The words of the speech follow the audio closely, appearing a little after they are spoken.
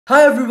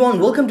Hi everyone,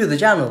 welcome to the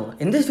channel.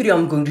 In this video,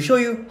 I'm going to show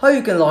you how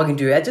you can log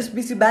into your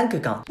HSBC bank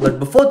account. But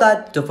before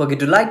that, don't forget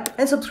to like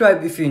and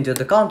subscribe if you enjoyed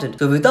the content.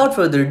 So without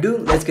further ado,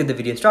 let's get the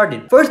video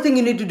started. First thing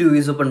you need to do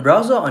is open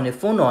browser on your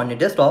phone or on your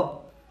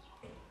desktop.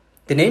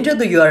 Then enter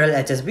the URL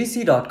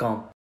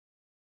hsbc.com.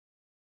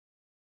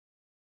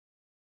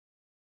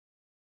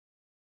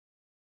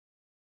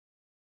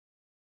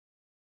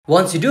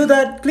 Once you do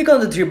that, click on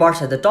the three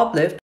bars at the top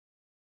left.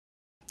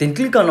 Then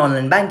click on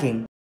online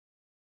banking.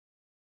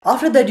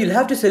 After that, you'll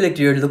have to select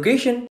your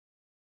location.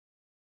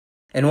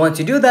 And once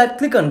you do that,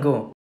 click on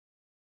go.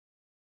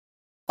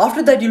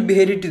 After that, you'll be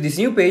headed to this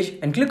new page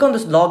and click on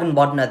this login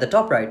button at the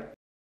top right.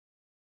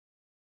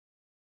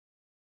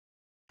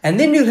 And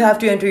then you'll have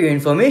to enter your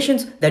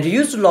information that you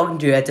used to log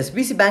into your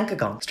HSBC bank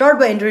account. Start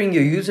by entering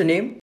your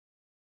username.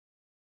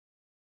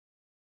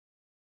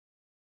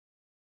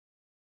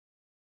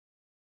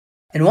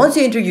 And once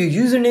you enter your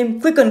username,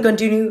 click on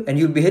continue and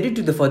you'll be headed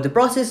to the further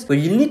process where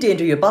you'll need to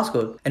enter your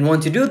passcode. And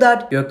once you do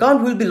that, your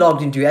account will be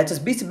logged into your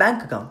HSBC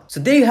bank account. So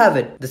there you have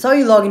it. That's how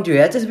you log into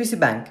your HSBC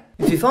bank.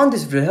 If you found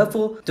this video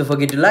helpful, don't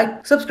forget to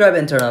like, subscribe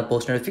and turn on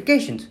post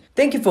notifications.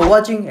 Thank you for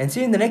watching and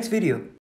see you in the next video.